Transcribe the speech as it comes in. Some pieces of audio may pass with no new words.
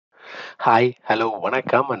Hi, hello,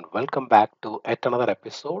 vanakkam, and welcome back to yet another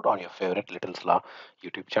episode on your favorite Little Slaw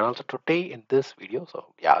YouTube channel. So today in this video,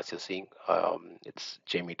 as you're seeing, it's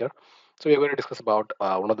JMeter. So we're going to discuss about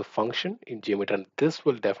one of the function in JMeter, and this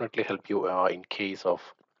will definitely help you in case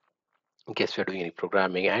you're doing any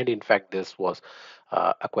programming. And in fact, this was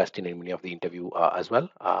a question in many of the interview as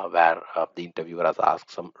well, where the interviewer has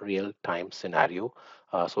asked some real-time scenario.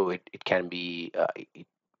 So it can be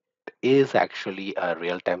is actually a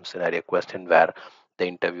real-time scenario question where the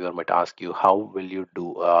interviewer might ask you how will you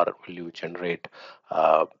do or will you generate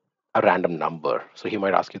uh, a random number. So he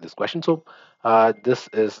might ask you this question. So this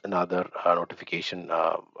is another notification,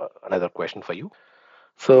 another question for you.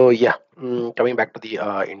 So coming back to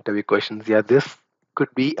the interview questions, yeah, this could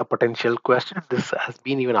be a potential question. This has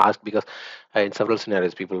been even asked because in several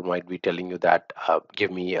scenarios, people might be telling you that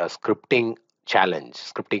give me a scripting challenge,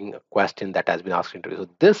 scripting question that has been asked in interview. So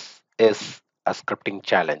this is a scripting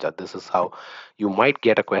challenge, or this is how you might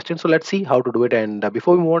get a question. So let's see how to do it. And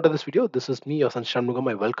before we move on to this video, this is me, your son Shanmugam.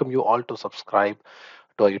 I welcome you all to subscribe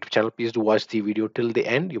to our YouTube channel. Please do watch the video till the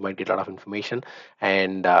end. You might get a lot of information.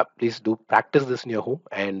 And please do practice this in your home.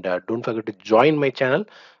 And don't forget to join my channel.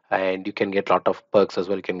 And you can get a lot of perks as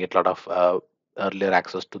well. You can get a lot of earlier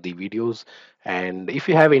access to the videos. And if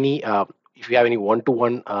you have any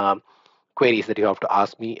one-to-one queries that you have to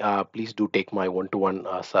ask me, please do take my one-to-one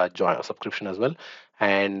subscription as well.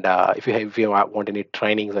 And if you want any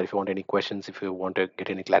trainings, or if you want any questions, if you want to get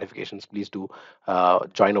any clarifications, please do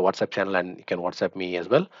join a WhatsApp channel, and you can WhatsApp me as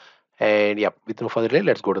well. And yeah, with no further delay,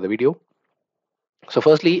 let's go to the video. So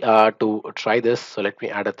firstly, to try this, so let me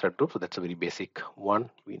add a thread group. So that's a very basic one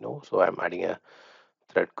we know. So I'm adding a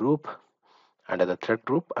thread group. Under the thread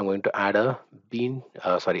group, I'm going to add a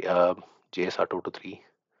JSR223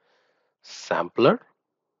 sampler.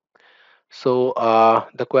 So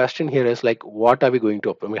the question here is like, what are we going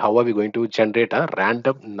to? I mean, how are we going to generate a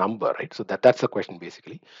random number, right? So that's the question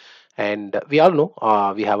basically. And we all know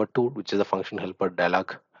we have a tool which is a function helper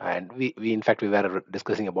dialog, and we in fact we were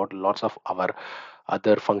discussing about lots of our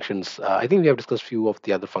other functions. I think we have discussed few of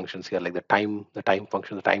the other functions here, like the time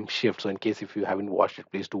function, the time shift. So in case if you haven't watched it,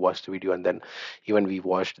 please do watch the video. And then even we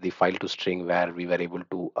watched the file to string, where we were able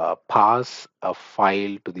to pass a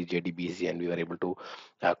file to the JDBC, and we were able to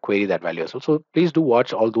query that value as well. So please do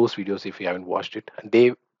watch all those videos if you haven't watched it. And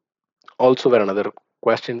they also were another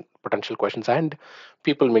potential questions, and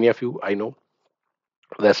people, many of you I know,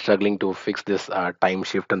 they're struggling to fix this time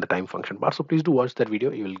shift and the time function bar. So please do watch that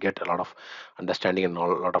video. You will get a lot of understanding and a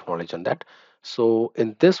lot of knowledge on that. So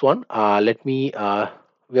in this one, let me we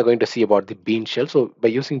are going to see about the bean shell. So by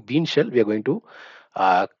using bean shell, we are going to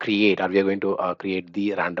create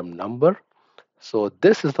the random number. So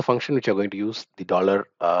this is the function which you're going to use, the dollar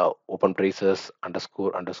open braces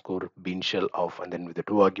underscore underscore bean shell of, and then with the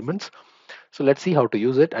two arguments. So let's see how to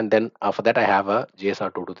use it. And then for that, I have a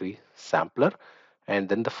JSR223 sampler. And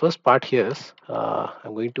then the first part here is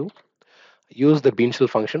I'm going to use the bean shell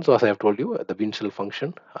function. So as I have told you, the bean shell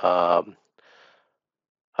function to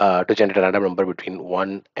generate a random number between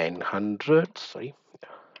 1 and 100. Sorry.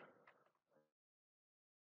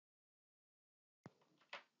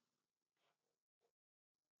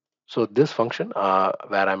 So this function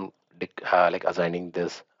where I'm like assigning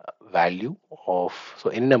this value of, so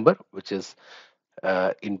any number which is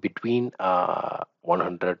in between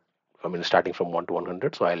 100, I mean starting from 1 to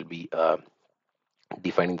 100. So I'll be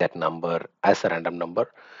defining that number as a random number.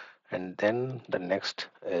 And then the next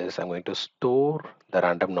is I'm going to store the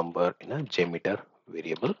random number in a JMeter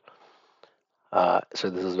variable. So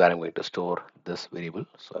this is where I'm going to store this variable.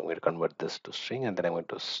 So I'm going to convert this to string, and then I'm going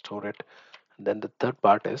to store it. And then the third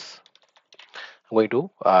part is I'm going to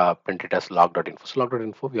print it as log.info. So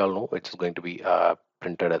log.info, we all know, which is going to be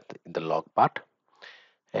printed in the log part.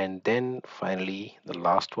 And then finally, the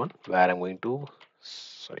last one, where I'm going to,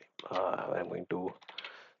 where I'm going to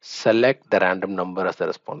select the random number as the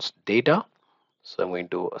response data. So I'm going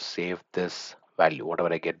to save this value.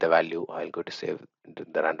 Whatever I get the value, I'll go to save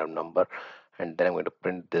the random number, and then I'm going to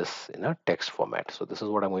print this in a text format. So this is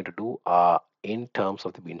what I'm going to do in terms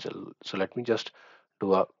of the Beanshell. So let me just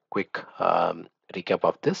do a quick recap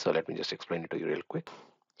of this. So let me just explain it to you real quick.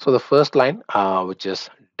 So the first line, which is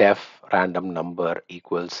def random number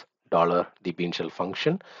equals dollar the Beanshell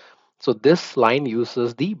function. So this line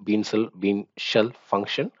uses the Beanshell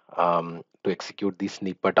function to execute the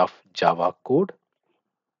snippet of Java code.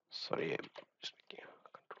 Sorry, I'm just making a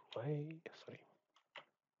control Y. Sorry.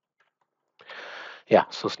 Yeah,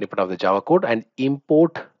 so snippet of the Java code, and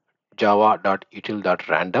import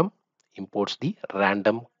java.util.random imports the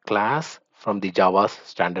random class from the Java's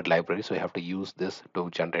standard library. So you have to use this to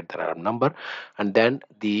generate the random number. And then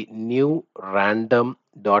the new random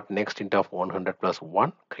dot next int of 100 plus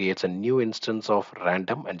 1 creates a new instance of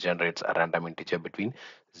random and generates a random integer between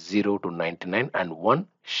 0 to 99 and 1.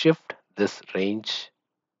 Shift this range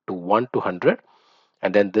to 1 to 100,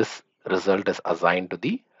 and then this result is assigned to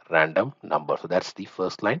the random number. So that's the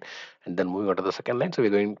first line. And then moving on to the second line, so we're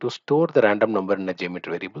going to store the random number in a JMeter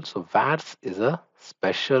variable. So vars is a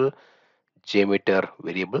special JMeter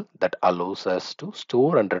variable that allows us to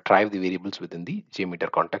store and retrieve the variables within the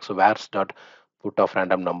JMeter context. So vars dot put of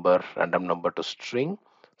random number to string,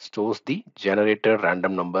 stores the generated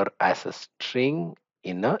random number as a string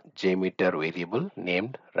in a JMeter variable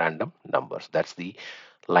named random numbers. That's the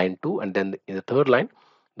line 2. And then in the third line,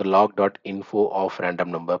 the log.info of random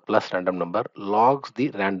number plus random number logs the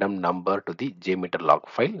random number to the JMeter log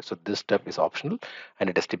file. So this step is optional, and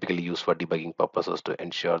it is typically used for debugging purposes to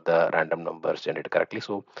ensure the random numbers generated correctly.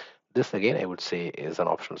 So this again, I would say, is an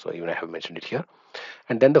option. So even I have mentioned it here.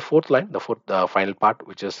 And then the fourth line, the fourth final part,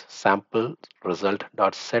 which is sample result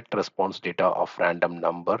dot set response data of random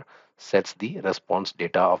number, sets the response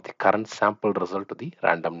data of the current sample result to the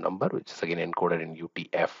random number, which is again encoded in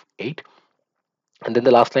UTF-8. And then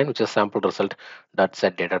the last line, which is sample result dot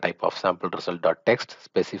set data type of sample result dot text,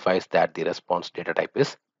 specifies that the response data type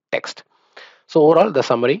is text. So overall, the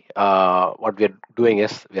summary, what we are doing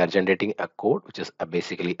is we are generating a code which is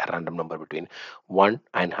basically a random number between 1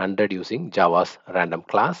 and 100 using Java's random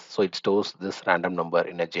class. So it stores this random number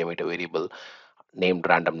in a JMeter variable named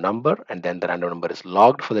random number, and then the random number is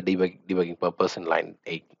logged for the debugging purpose in line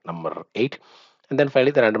 8, number 8. And then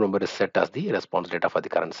finally, the random number is set as the response data for the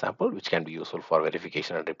current sample, which can be useful for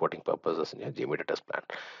verification and reporting purposes in your JMeter test plan.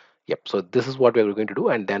 Yep, so this is what we're going to do.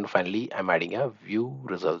 And then finally, I'm adding a view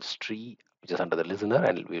results tree, which is under the listener,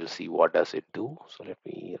 and we'll see what does it do. So let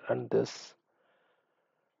me run this.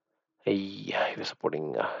 Yeah, we're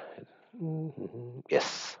supporting,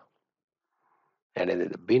 yes. And in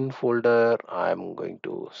the bin folder, I'm going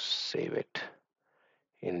to save it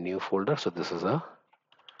in a new folder. So this is a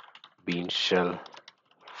Beanshell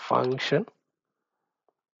function,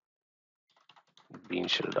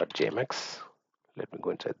 beanshell.jmx. Let me go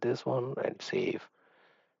inside this one and save.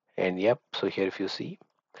 And yep, so here if you see,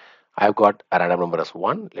 I've got a random number as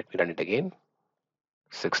 1. Let me run it again.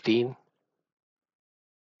 16,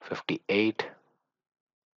 58,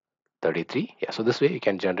 33. Yeah, so this way you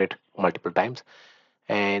can generate multiple times.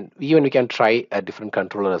 And even we can try a different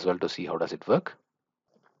controller as well to see how does it work.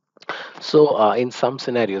 So in some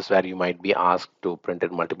scenarios where you might be asked to print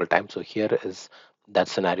it multiple times, so here is that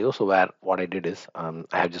scenario. So where what I did is I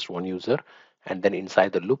have just one user, and then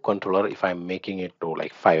inside the loop controller, if I'm making it to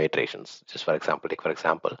like 5 iterations, just for example, take for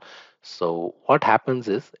example. So what happens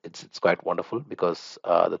is it's quite wonderful because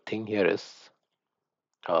the thing here is,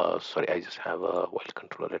 sorry, I just have a while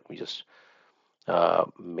controller. Let me just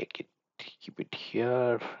make it, keep it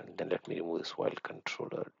here, and then let me remove this while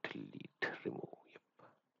controller, delete, remove.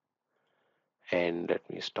 And let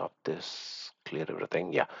me stop this, clear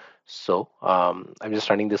everything. Yeah, so I'm just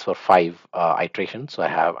running this for 5 iterations. So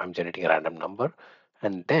I'm generating a random number,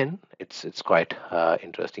 and then it's quite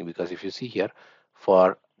interesting because if you see here,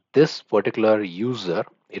 for this particular user,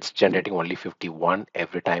 it's generating only 51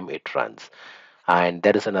 every time it runs. And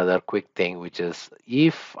there is another quick thing, which is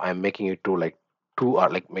if I'm making it to like two, or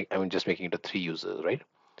like I'm just making it to 3 users, right?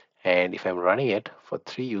 And if I'm running it for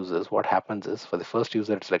 3 users, what happens is for the first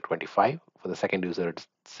user, it's like 25. For the second user, it's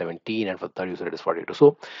 17. And for the third user, it is 42.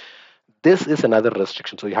 So this is another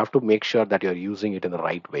restriction. So you have to make sure that you're using it in the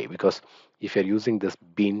right way, because if you're using this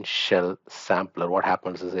bean shell sampler, what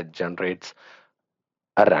happens is it generates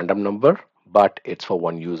a random number, but it's for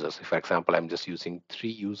one user. So for example, I'm just using 3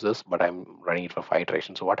 users, but I'm running it for 5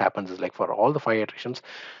 iterations. So what happens is like for all the 5 iterations,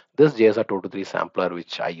 this JSR223 sampler,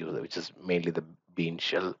 which I use, which is mainly the bean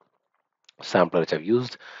shell sampler which I've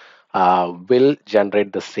used, will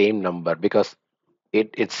generate the same number because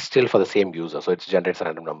it's still for the same user. So it generates a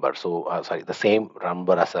random number. So, sorry, the same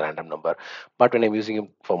number as a random number. But when I'm using it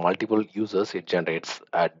for multiple users, it generates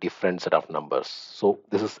a different set of numbers. So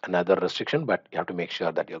this is another restriction, but you have to make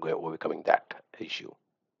sure that you're going overcoming that issue.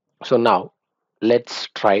 So now let's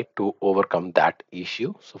try to overcome that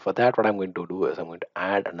issue. So for that, what I'm going to do is I'm going to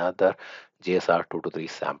add another JSR223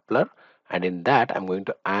 sampler. And in that, I'm going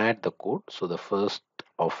to add the code. So the first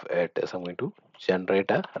of it is I'm going to generate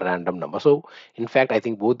a random number. So in fact, I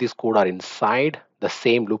think both these code are inside the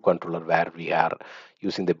same loop controller where we are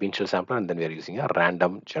using the Beanshell sampler, and then we are using a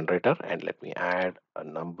random generator. And let me add a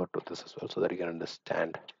number to this as well so that you can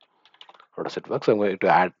understand how does it work. So I'm going to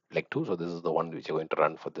add like 2. So this is the one which I'm going to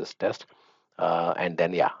run for this test. And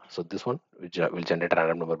then yeah, so this one will generate a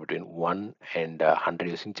random number between 1 and 100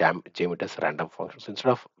 using JMeter's random function. So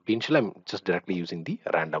instead of Beanshell, I'm just directly using the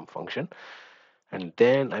random function. And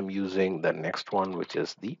then I'm using the next one, which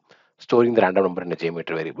is the storing the random number in a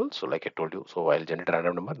JMeter variable. So like I told you, so I'll generate a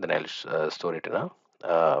random number, then I'll store it in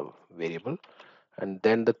a variable. And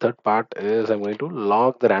then the third part is I'm going to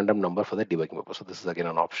log the random number for the debugging purpose. So this is again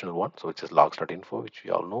an optional one, so which is logs.info, which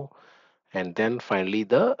we all know. And then finally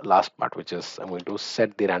the last part, which is I'm going to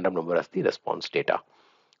set the random number as the response data.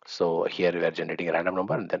 So here we are generating a random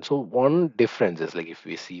number, and then so one difference is like if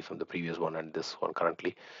we see from the previous one and this one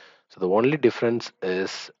currently. So the only difference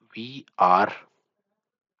is we are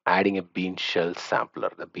adding a bean shell sampler,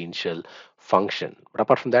 the bean shell function. But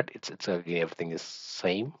apart from that, it's again everything is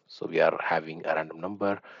same. So we are having a random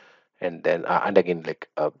number, and then and again like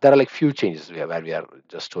there are like few changes where we are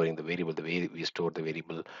just storing the variable, the way we store the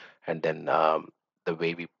variable, and then the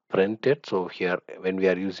way we print it. So here when we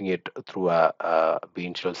are using it through a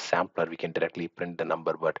Beanshell sampler, we can directly print the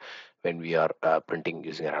number, but when we are printing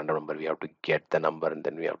using a random number, we have to get the number and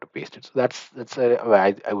then we have to paste it. So that's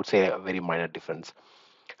I would say a very minor difference.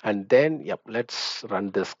 And then yep, let's run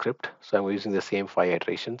the script. So I'm using the same 5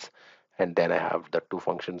 iterations, and then I have the two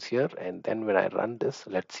functions here. And then when I run this,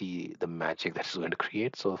 let's see the magic that is going to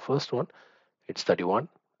create. So the first one, it's 31.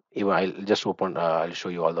 Even I'll just open, I'll show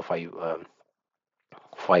you all the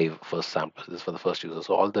five first samples. This is for the first user.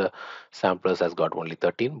 So all the samplers has got only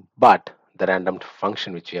 13, but the random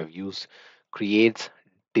function which we have used creates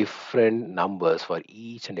different numbers for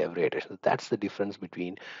each and every iteration. So that's the difference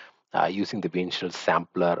between using the Beanshell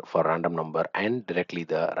sampler for random number and directly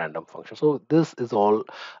the random function. So this is all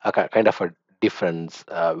a kind of a difference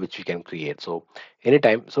which we can create. So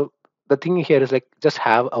anytime, so the thing here is like just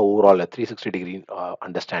have a overall a 360-degree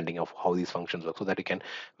understanding of how these functions work, so that you can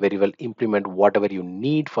very well implement whatever you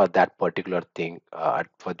need for that particular thing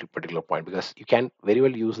for the particular point, because you can very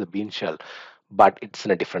well use the bean shell, but it's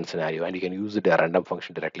in a different scenario, and you can use the random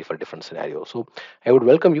function directly for a different scenario. So I would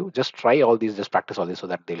welcome you, just try all these, just practice all this, so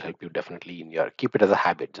that they'll help you definitely in your, keep it as a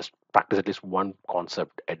habit, just practice at least one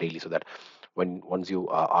concept a daily, so that when once you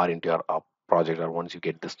are into your project, or once you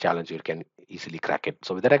get this challenge, you can easily crack it.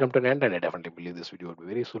 So with that, I come to an end, and I definitely believe this video will be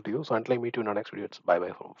very useful to you. So until I meet you in our next video, it's bye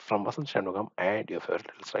bye from Vasant Shanmugam and your favorite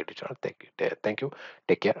little slight channel. Thank you,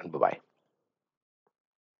 take care, and bye bye.